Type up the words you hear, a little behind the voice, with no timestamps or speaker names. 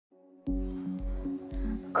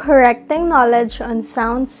Correcting knowledge on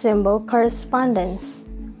sound symbol correspondence.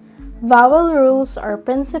 Vowel rules or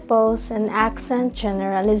principles and accent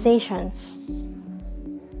generalizations.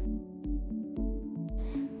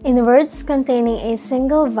 In words containing a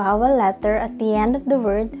single vowel letter at the end of the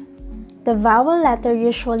word, the vowel letter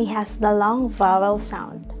usually has the long vowel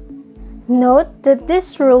sound. Note that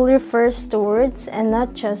this rule refers to words and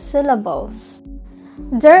not just syllables.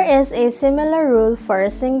 There is a similar rule for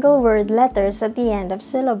single word letters at the end of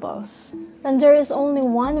syllables. When there is only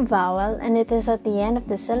one vowel and it is at the end of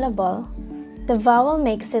the syllable, the vowel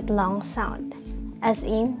makes it long sound, as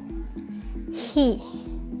in he,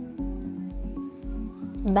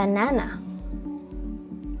 banana,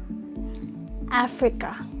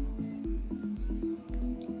 Africa,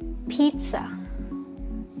 pizza.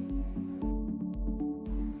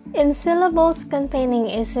 In syllables containing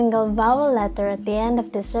a single vowel letter at the end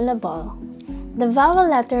of the syllable, the vowel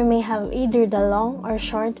letter may have either the long or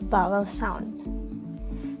short vowel sound.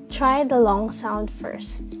 Try the long sound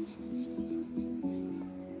first.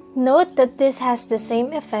 Note that this has the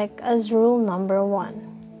same effect as rule number 1.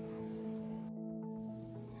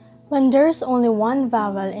 When there is only one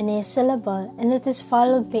vowel in a syllable and it is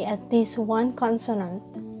followed by at least one consonant,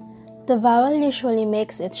 the vowel usually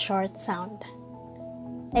makes its short sound.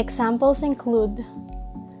 Examples include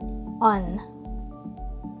on,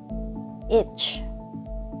 itch,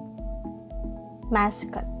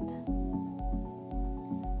 mascot,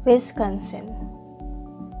 Wisconsin.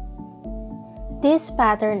 This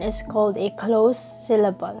pattern is called a closed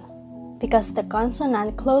syllable because the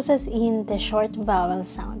consonant closes in the short vowel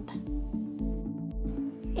sound.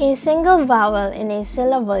 A single vowel in a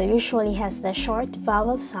syllable usually has the short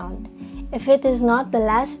vowel sound if it is not the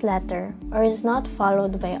last letter or is not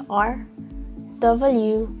followed by R,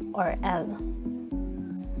 W, or L.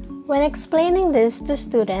 When explaining this to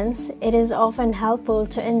students, it is often helpful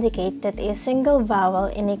to indicate that a single vowel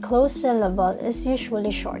in a closed syllable is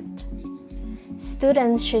usually short.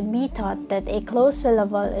 Students should be taught that a closed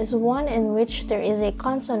syllable is one in which there is a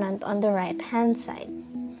consonant on the right-hand side.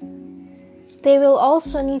 They will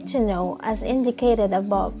also need to know, as indicated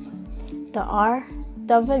above, the R,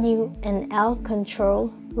 W, and L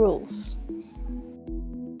control rules.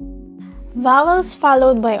 Vowels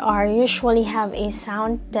followed by R usually have a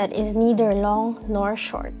sound that is neither long nor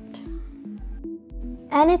short.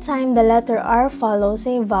 Anytime the letter R follows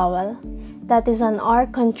a vowel, that is an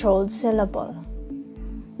R-controlled syllable.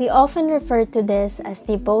 We often refer to this as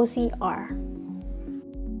the bossy R.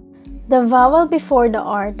 The vowel before the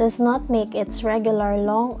R does not make its regular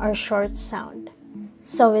long or short sound,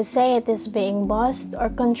 so we say it is being bossed or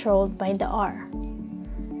controlled by the R.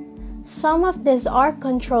 Some of these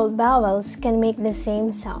R-controlled vowels can make the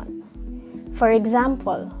same sound. For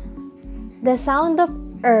example, the sound of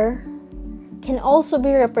can also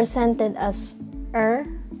be represented as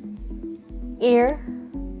ear,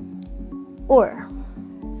 ur.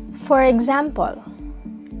 For example,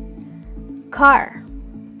 car,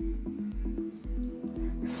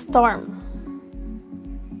 storm,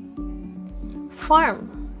 farm,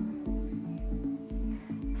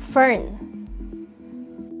 fern.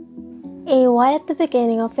 A Y at the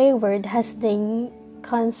beginning of a word has the Y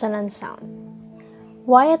consonant sound.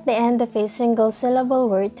 Y at the end of a single syllable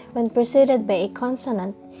word when preceded by a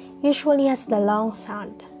consonant usually has the long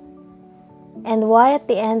sound. And Y at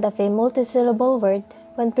the end of a multisyllable word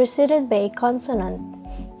when preceded by a consonant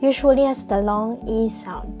usually has the long E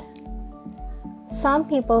sound. Some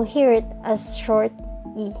people hear it as short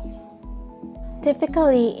E.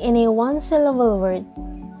 Typically, in a one-syllable word,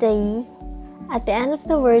 the E at the end of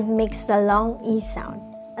the word makes the long E sound,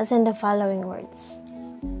 as in the following words: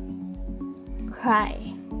 cry,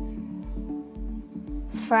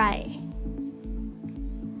 fry,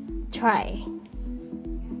 try.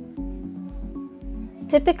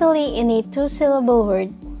 Typically, in a two-syllable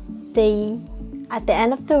word, the E at the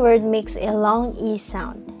end of the word makes a long E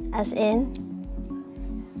sound, as in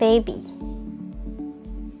baby,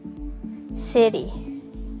 city.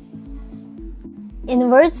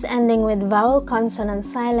 In words ending with vowel consonant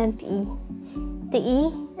silent E, the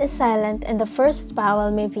E is silent and the first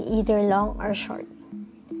vowel may be either long or short.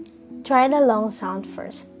 Try the long sound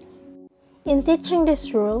first. In teaching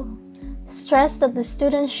this rule, stress that the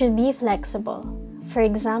student should be flexible. For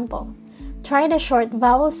example, try the short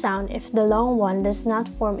vowel sound if the long one does not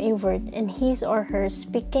form a word in his or her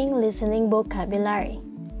speaking-listening vocabulary.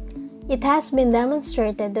 It has been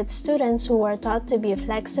demonstrated that students who are taught to be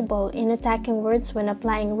flexible in attacking words when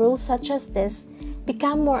applying rules such as this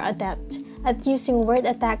become more adept at using word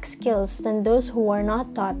attack skills than those who are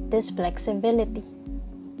not taught this flexibility.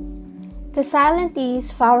 The silent E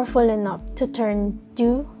is powerful enough to turn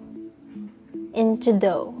do into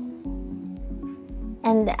do,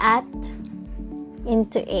 and at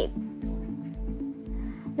into ate.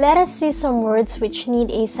 Let us see some words which need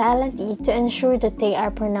a silent E to ensure that they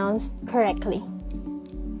are pronounced correctly.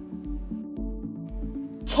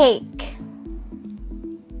 Cake,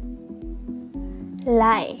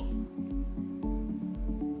 lie,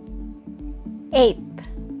 ape,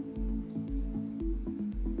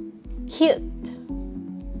 cute,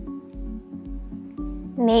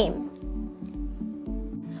 name.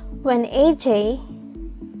 When AJ,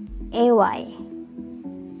 AY,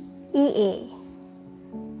 EA,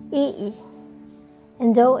 EE,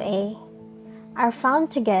 and OA are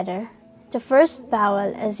found together, the first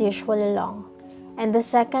vowel is usually long and the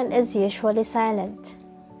second is usually silent,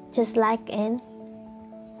 just like in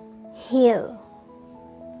heel,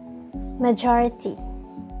 majority,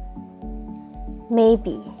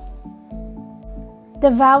 maybe.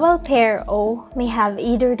 The vowel pair O may have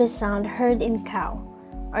either the sound heard in cow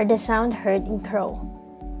or the sound heard in crow.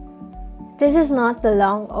 This is not the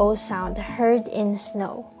long O sound heard in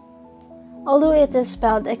snow, although it is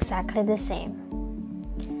spelled exactly the same.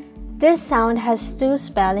 This sound has two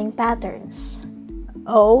spelling patterns,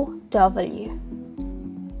 O-W,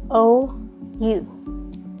 O-U.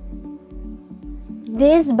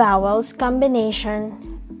 These vowels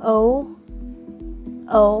combination O,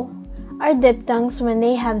 O are diphthongs when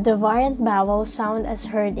they have the variant vowel sound as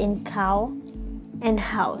heard in cow and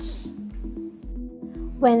house.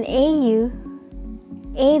 When AU,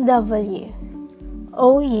 AW,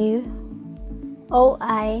 OU,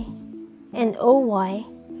 OI, and OY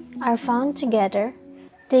are found together,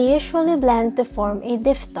 they usually blend to form a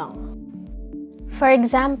diphthong. For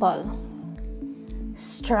example,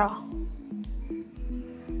 straw,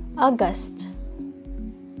 August,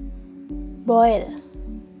 boil,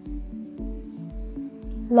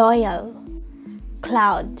 loyal,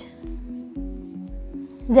 cloud.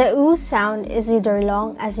 The U sound is either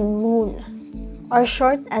long as in moon or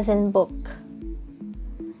short as in book.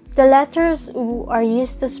 The letters U are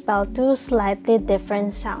used to spell two slightly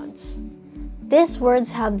different sounds. These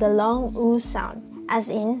words have the long U sound as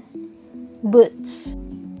in boots,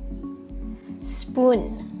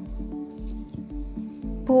 spoon,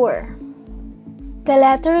 poor. The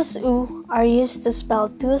letters U are used to spell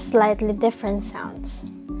two slightly different sounds.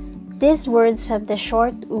 These words have the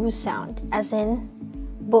short U sound as in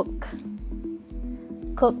book,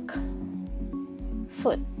 cook,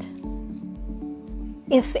 foot.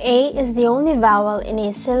 If A is the only vowel in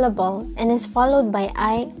a syllable and is followed by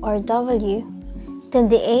I or W, then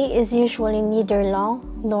the A is usually neither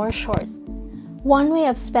long nor short. One way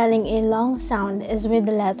of spelling a long sound is with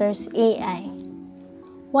the letters AI.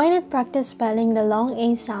 Why not practice spelling the long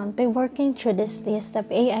A sound by working through this list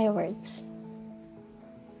of AI words?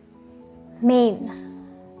 Main,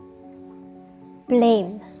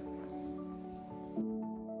 plain,